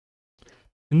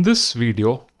In this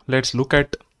video, let's look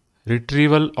at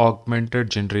retrieval augmented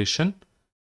generation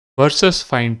versus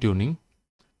fine-tuning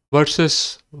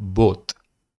versus both.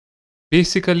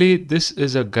 Basically, this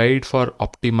is a guide for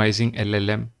optimizing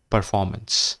LLM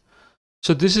performance.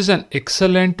 So this is an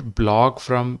excellent blog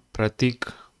from Pratik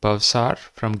Bhavsar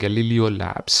from Galileo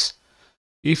Labs.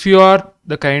 If you are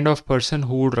the kind of person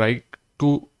who would like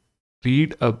to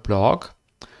read a blog,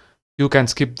 you can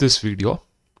skip this video.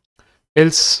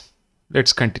 Else,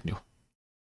 let's continue.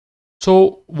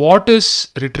 So what is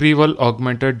retrieval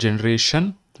augmented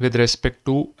generation with respect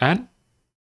to an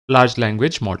large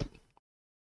language model?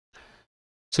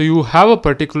 So you have a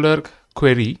particular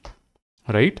query,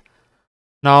 right?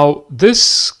 Now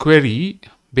this query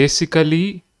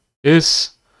basically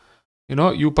is,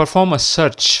 you perform a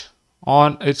search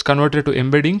on, it's converted to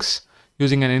embeddings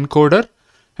using an encoder,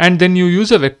 and then you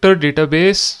use a vector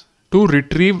database to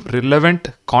retrieve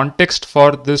relevant context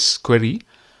for this query,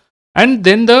 and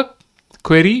then the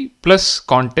query plus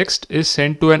context is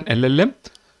sent to an LLM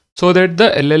so that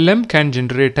the LLM can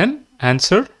generate an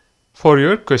answer for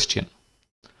your question,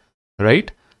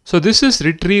 right? So this is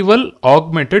retrieval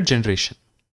augmented generation.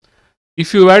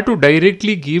 If you were to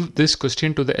directly give this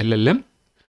question to the LLM,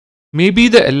 maybe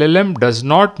the LLM does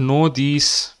not know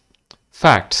these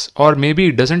facts, or maybe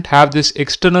it doesn't have this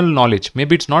external knowledge.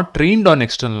 Maybe it's not trained on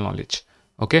external knowledge,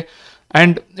 okay?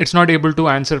 And it's not able to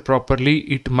answer properly.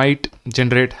 It might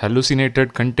generate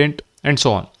hallucinated content and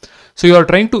so on. So you are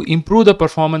trying to improve the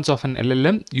performance of an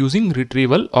LLM using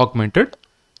retrieval augmented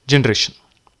generation.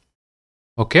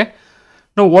 Okay.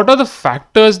 Now, what are the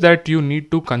factors that you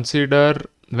need to consider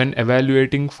when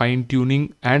evaluating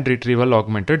fine-tuning and retrieval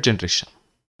augmented generation?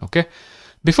 Okay.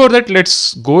 Before that,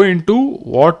 let's go into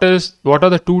what are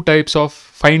the two types of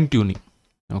fine-tuning.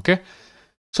 Okay.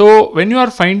 So when you are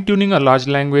fine-tuning a large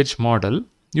language model,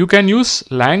 you can use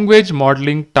language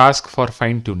modeling task for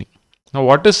fine-tuning. Now,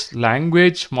 what is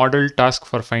language model task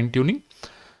for fine-tuning?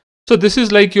 So this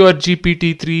is like your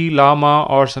GPT-3, Llama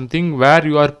or something where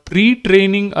you are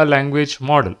pre-training a language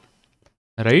model,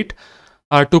 right?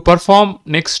 To perform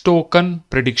next token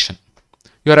prediction.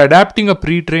 You are adapting a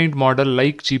pre-trained model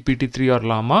like GPT-3 or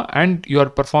Llama and you are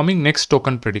performing next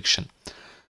token prediction.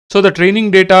 So the training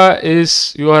data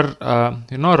is your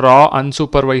raw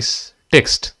unsupervised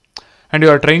text, and you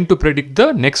are trying to predict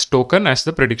the next token as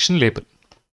the prediction label,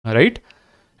 right?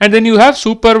 And then you have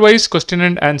supervised question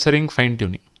and answering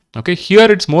fine-tuning. Okay,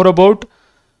 here it's more about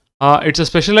it's a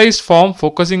specialized form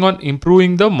focusing on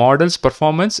improving the model's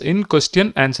performance in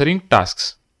question answering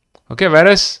tasks. Okay,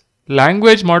 whereas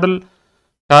language model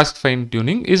task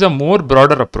fine-tuning is a more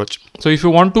broader approach. So if you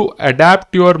want to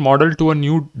adapt your model to a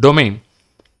new domain,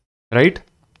 right?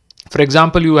 For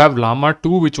example, you have Llama 2,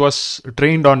 which was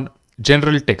trained on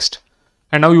general text,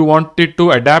 and now you want it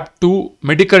to adapt to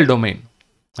medical domain,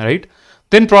 right?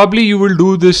 Then probably you will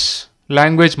do this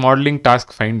language modeling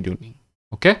task fine-tuning.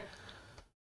 Okay.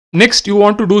 Next, you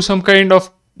want to do some kind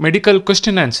of medical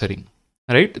question answering,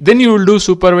 right? Then you will do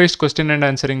supervised question and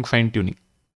answering fine-tuning.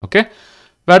 Okay.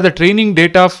 Where the training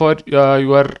data for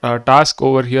your task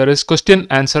over here is question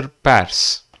answer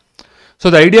pairs.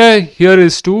 So the idea here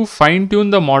is to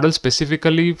fine-tune the model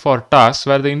specifically for tasks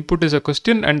where the input is a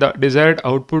question and the desired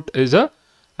output is a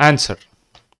answer,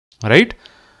 right?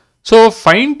 So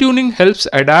fine-tuning helps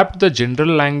adapt the general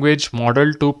language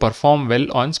model to perform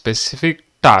well on specific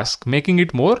tasks, making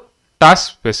it more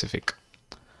task specific.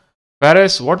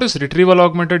 Whereas what is retrieval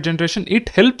augmented generation? It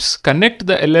helps connect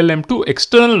the LLM to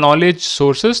external knowledge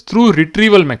sources through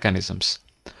retrieval mechanisms.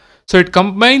 So it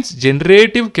combines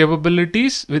generative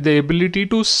capabilities with the ability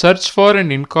to search for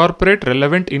and incorporate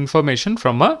relevant information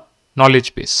from a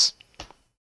knowledge base.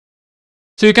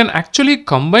 So you can actually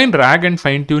combine RAG and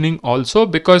fine-tuning also,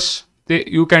 because they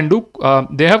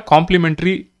have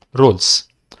complementary roles.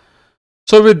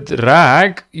 So with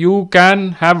RAG, you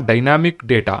can have dynamic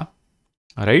data,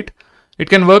 right? It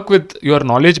can work with your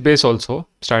knowledge base also,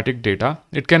 static data.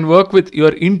 It can work with your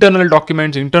internal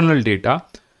documents, internal data.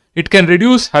 It can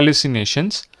reduce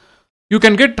hallucinations. You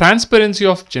can get transparency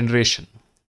of generation,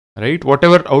 right?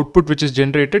 Whatever output which is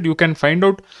generated, you can find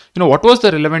out, what was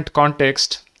the relevant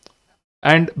context,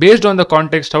 and based on the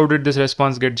context, how did this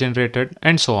response get generated,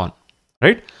 and so on,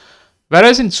 right?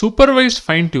 Whereas in supervised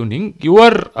fine-tuning,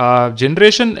 your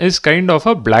generation is kind of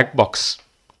a black box,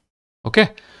 okay?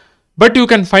 But you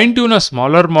can fine-tune a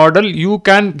smaller model. You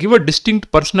can give a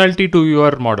distinct personality to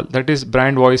your model, that is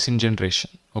brand voice in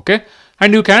generation, okay?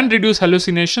 And you can reduce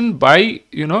hallucination by,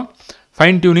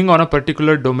 fine-tuning on a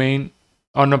particular domain,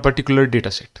 on a particular data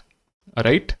set,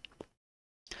 right?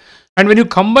 And when you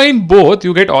combine both,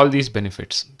 you get all these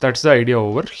benefits. That's the idea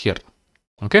over here.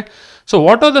 Okay, so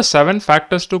what are the 7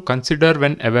 factors to consider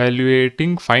when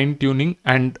evaluating fine-tuning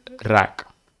and RAG?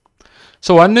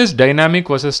 So one is dynamic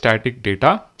versus static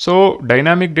data. So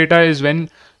dynamic data is when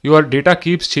your data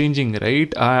keeps changing,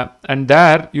 right? And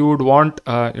there you would want,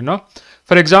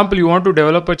 for example, you want to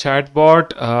develop a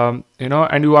chatbot,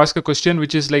 and you ask a question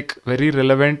which is like very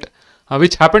relevant,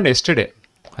 which happened yesterday,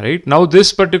 right? Now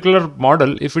this particular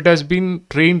model, if it has been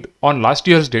trained on last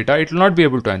year's data, it will not be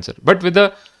able to answer. But with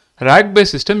a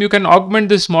RAG-based system, you can augment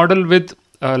this model with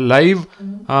live,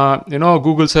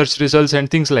 Google search results and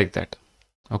things like that.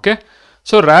 Okay.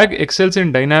 So RAG excels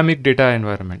in dynamic data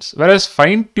environments, whereas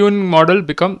fine-tuning model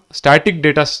become static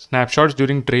data snapshots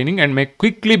during training and may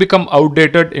quickly become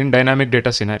outdated in dynamic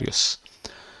data scenarios.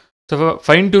 So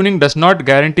fine-tuning does not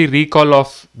guarantee recall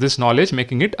of this knowledge,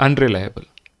 making it unreliable.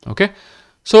 Okay.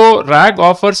 So RAG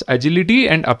offers agility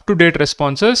and up-to-date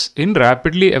responses in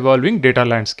rapidly evolving data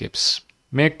landscapes,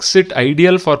 makes it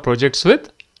ideal for projects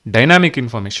with dynamic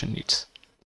information needs.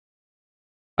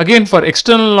 Again, for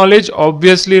external knowledge,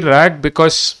 obviously RAG,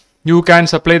 because you can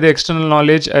supply the external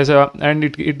knowledge as a, and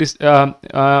it is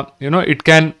you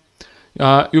can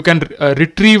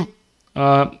retrieve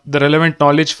the relevant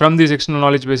knowledge from these external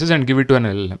knowledge bases and give it to an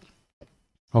LLM.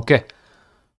 Okay.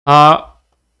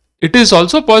 It is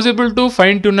also possible to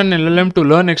fine-tune an LLM to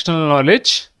learn external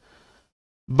knowledge,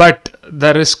 but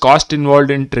there is cost involved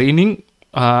in training.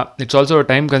 It's also a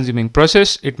time-consuming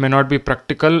process. It may not be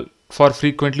practical for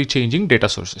frequently changing data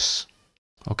sources.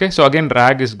 Okay, so again,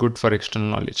 RAG is good for external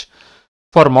knowledge.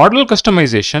 For model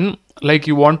customization, like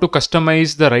you want to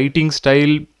customize the writing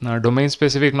style,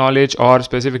 domain-specific knowledge or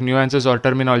specific nuances or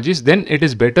terminologies, then it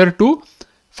is better to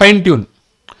fine-tune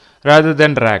rather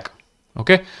than RAG.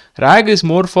 Okay, RAG is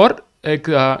more for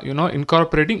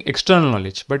incorporating external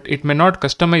knowledge, but it may not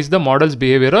customize the model's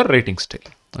behavior or writing style.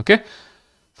 Okay,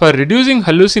 for reducing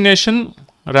hallucination,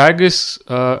 RAG is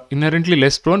inherently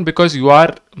less prone because you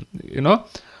are,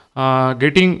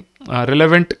 getting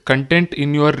relevant content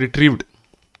in your retrieved.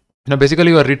 Basically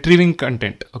you are retrieving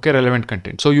content, okay, relevant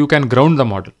content. So you can ground the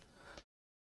model.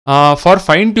 For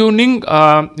fine tuning,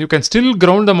 you can still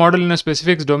ground the model in a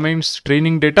specific domain's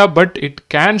training data, but it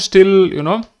can still,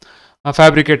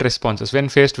 fabricate responses when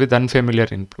faced with unfamiliar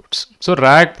inputs. So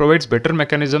RAG provides better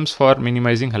mechanisms for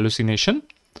minimizing hallucination.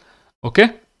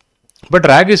 Okay. But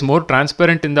RAG is more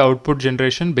transparent in the output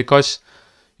generation because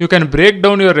you can break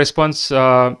down your response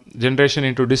generation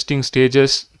into distinct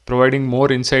stages, providing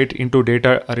more insight into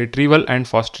data retrieval and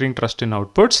fostering trust in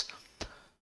outputs.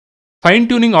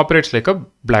 Fine-tuning operates like a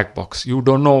black box. You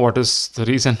don't know what is the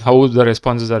reason how the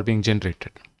responses are being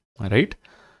generated, right?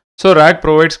 So RAG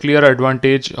provides clear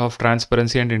advantage of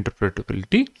transparency and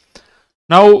interpretability.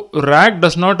 Now, RAG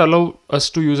does not allow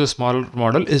us to use a smaller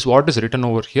model is what is written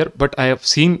over here, but I have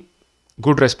seen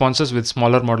good responses with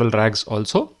smaller model RAGs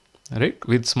also, right?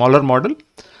 With smaller model.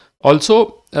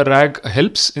 Also, RAG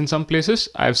helps in some places.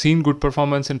 I have seen good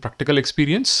performance in practical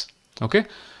experience. Okay.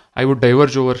 I would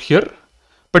diverge over here.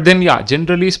 But then, yeah,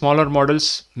 generally smaller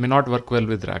models may not work well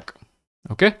with RAG.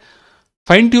 Okay.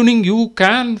 Fine-tuning, you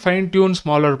can fine-tune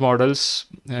smaller models.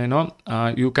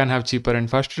 You can have cheaper and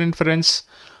faster inference.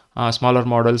 Smaller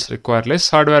models require less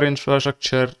hardware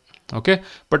infrastructure. Okay.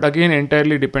 But again,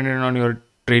 entirely dependent on your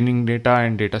training data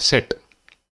and data set.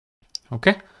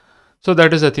 Okay. So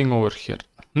that is the thing over here.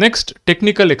 Next,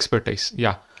 technical expertise.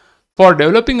 Yeah. For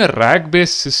developing a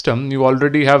RAG-based system, you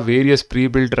already have various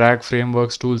pre-built RAG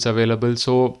frameworks, tools available.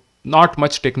 So not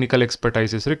much technical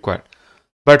expertise is required.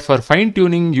 But for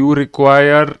fine-tuning, you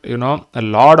require, a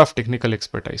lot of technical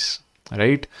expertise,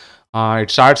 right?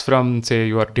 It starts from, say,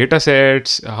 your data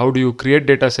sets. How do you create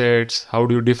data sets? How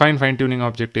do you define fine-tuning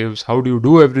objectives? How do you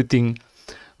do everything?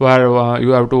 Where you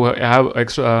have to have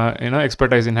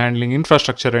expertise in handling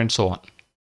infrastructure and so on.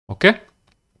 Okay.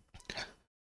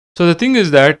 So the thing is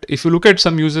that if you look at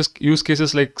some use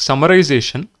cases like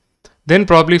summarization, then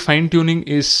probably fine-tuning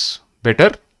is better.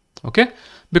 Okay.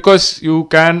 Because you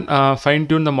can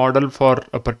fine-tune the model for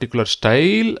a particular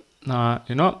style.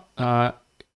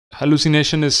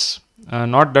 Hallucination is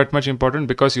not that much important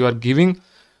because you are giving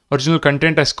original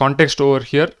content as context over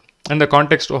here, and the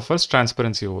context offers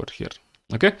transparency over here.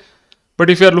 Okay. But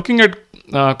if you are looking at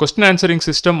question answering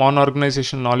system on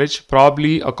organizational knowledge,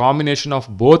 probably a combination of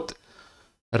both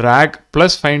RAG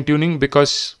plus fine-tuning,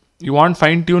 because you want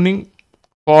fine-tuning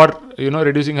for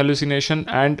reducing hallucination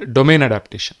and domain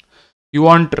adaptation. You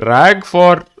want RAG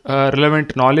for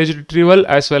relevant knowledge retrieval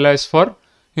as well as for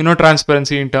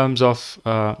transparency in terms of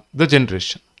the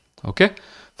generation. Okay.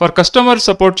 For customer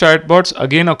support chatbots,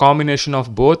 again a combination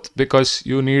of both, because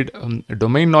you need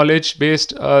domain knowledge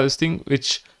based thing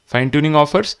which fine-tuning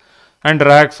offers, and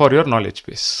RAG for your knowledge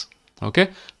base. Okay.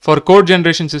 For code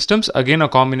generation systems, again, a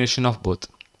combination of both,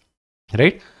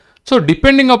 right? So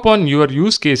depending upon your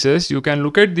use cases, you can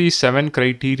look at these 7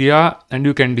 criteria and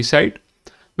you can decide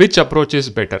which approach is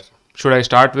better. Should I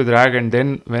start with RAG and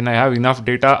then when I have enough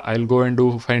data, I'll go and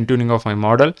do fine tuning of my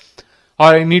model, or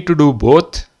I need to do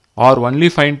both or only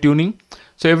fine tuning.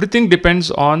 So everything depends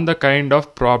on the kind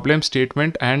of problem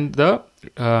statement and the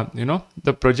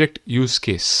the project use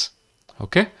case.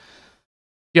 Okay.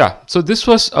 Yeah. So this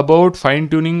was about fine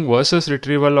tuning versus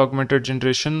retrieval augmented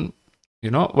generation,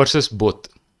 versus both.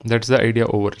 That's the idea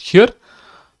over here.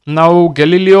 Now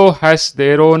Galileo has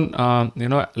their own,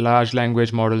 large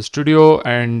language model studio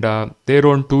and their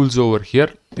own tools over here.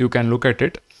 You can look at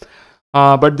it.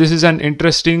 But this is an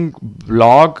interesting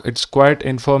blog. It's quite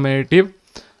informative,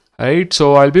 right?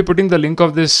 So I'll be putting the link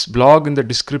of this blog in the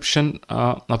description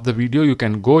of the video. You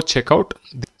can go check out.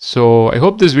 So I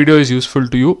hope this video is useful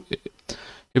to you.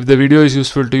 If the video is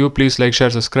useful to you, please like, share,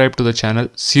 subscribe to the channel.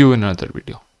 See you in another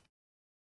video.